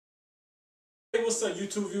Hey, what's up,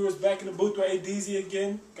 YouTube viewers? Back in the booth with ADZ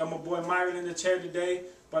again. Got my boy Myron in the chair today.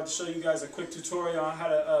 About to show you guys a quick tutorial on how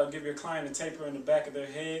to give your client a taper in the back of their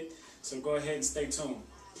head. So go ahead and stay tuned.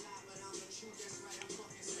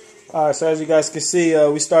 Alright, so as you guys can see,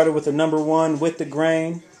 we started with the number 1 with the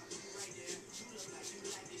grain.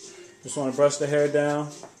 Just want to brush the hair down.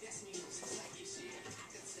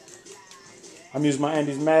 I'm using my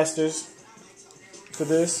Andes Masters for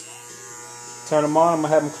this. Turn them on, I'm going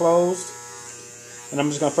to have them closed. And I'm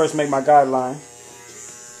just going to first make my guideline.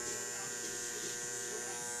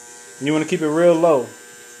 And you want to keep it real low.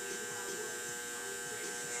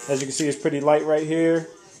 As you can see, it's pretty light right here.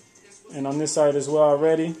 And on this side as well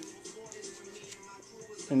already.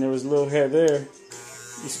 And there was a little hair there.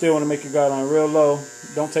 You still want to make your guideline real low.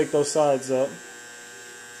 Don't take those sides up.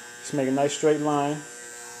 Just make a nice straight line.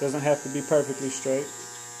 Doesn't have to be perfectly straight.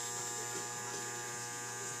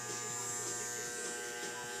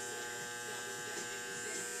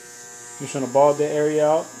 Just want to bald that area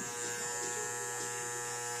out.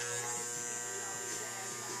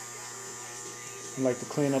 I like to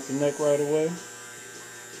clean up the neck right away.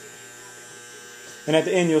 And at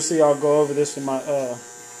the end, you'll see I'll go over this with my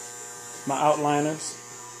my outliners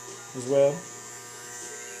as well.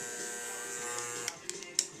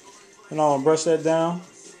 And I'll brush that down.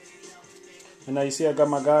 And now you see I got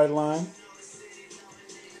my guideline.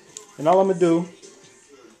 And all I'm gonna do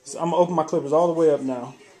is I'm gonna open my clippers all the way up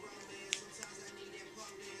now.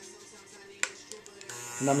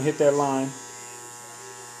 And I'm gonna hit that line.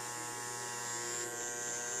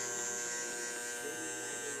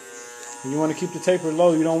 And you want to keep the taper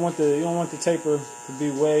low. You don't want the taper to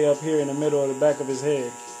be way up here in the middle of the back of his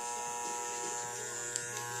head.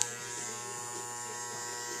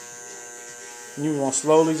 And you want to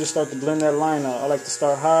slowly just start to blend that line out. I like to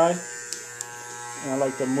start high, and I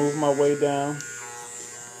like to move my way down,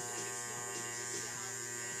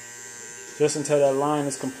 just until that line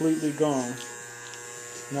is completely gone.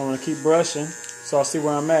 And I want to keep brushing, so I'll see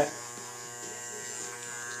where I'm at.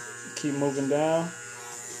 Keep moving down.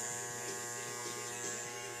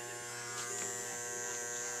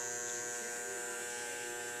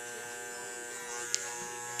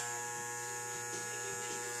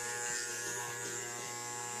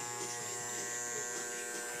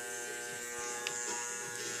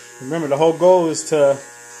 Remember, the whole goal is to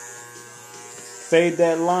fade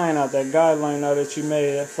that line out, that guideline out that you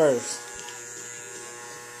made at first.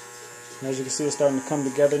 And as you can see, it's starting to come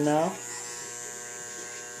together now.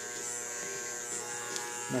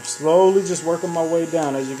 And I'm slowly just working my way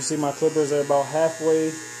down. As you can see, my clippers are about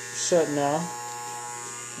halfway shut now.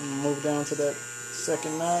 I'm going to move down to that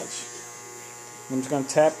second notch. I'm just going to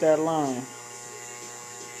tap that line.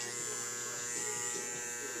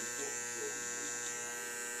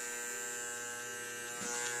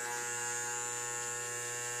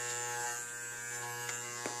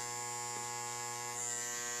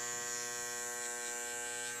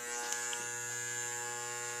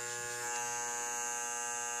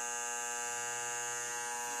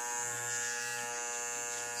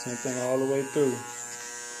 Same thing all the way through.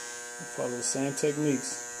 Follow the same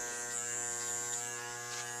techniques.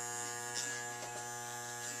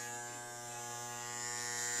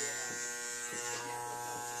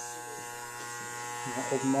 I'm going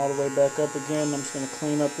to open them all the way back up again. I'm just going to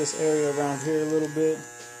clean up this area around here a little bit.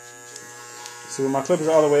 See, when my clippers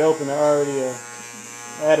are all the way open, they're already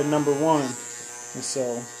added number 1. And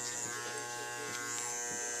so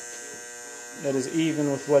that is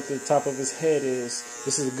even with what the top of his head is.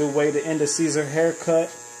 This is a good way to end a Caesar haircut.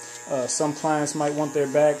 Some clients might want their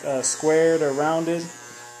back squared or rounded,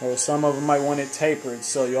 or some of them might want it tapered.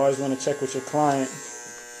 So you always want to check with your client.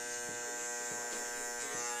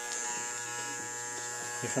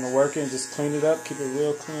 If you're going to work it, just clean it up, keep it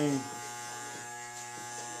real clean.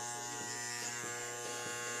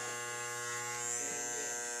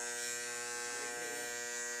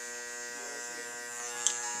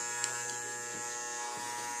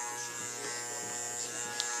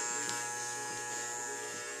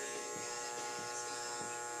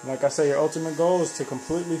 Like I say, your ultimate goal is to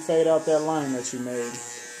completely fade out that line that you made.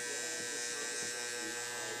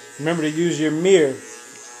 Remember to use your mirror,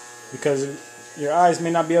 because your eyes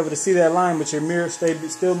may not be able to see that line, but your mirror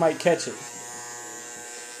still might catch it.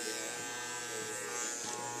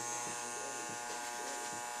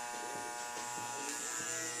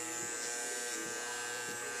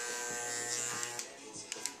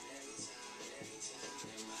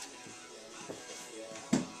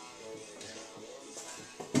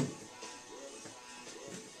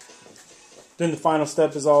 Then the final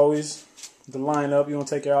step is always the line up. You want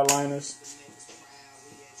to take your outliners.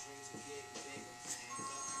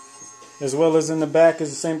 as well as in the back. Is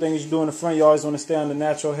the same thing as you do in the front. You always want to stay on the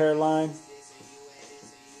natural hairline.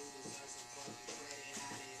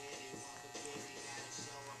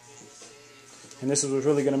 And this is what's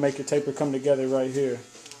really going to make your taper come together right here.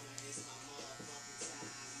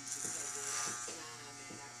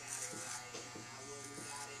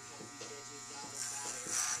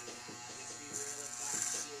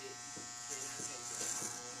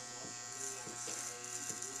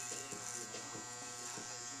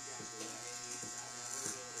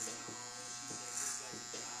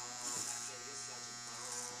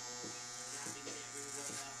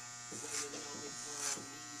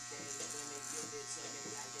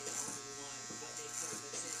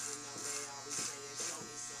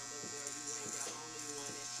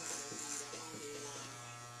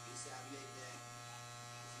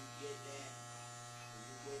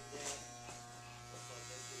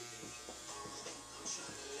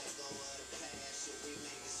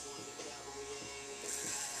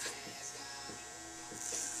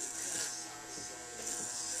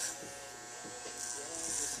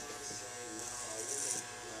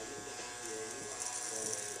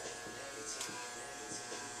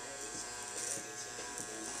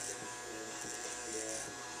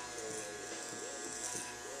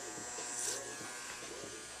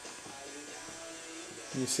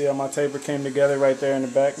 You see how my taper came together right there in the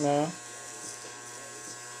back now?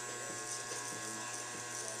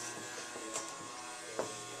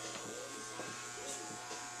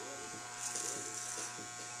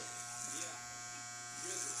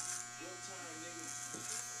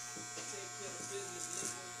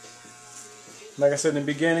 Like I said in the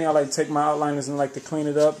beginning, I like to take my outliners and like to clean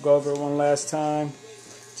it up, go over it one last time.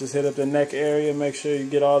 Just hit up the neck area, make sure you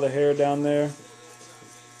get all the hair down there.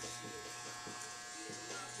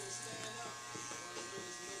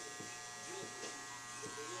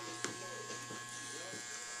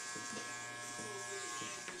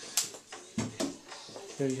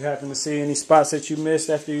 If you happen to see any spots that you missed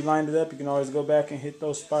after you lined it up, you can always go back and hit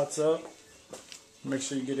those spots up. Make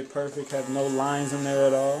sure you get it perfect, have no lines in there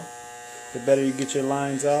at all. The better you get your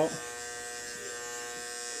lines out,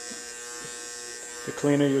 the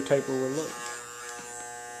cleaner your taper will look.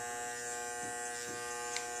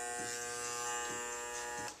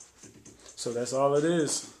 So that's all it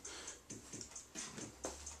is.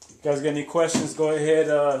 If you guys got any questions, go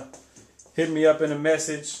ahead, hit me up in a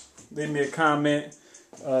message, leave me a comment.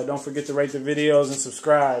 Don't forget to rate the videos and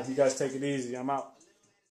subscribe. You guys take it easy. I'm out.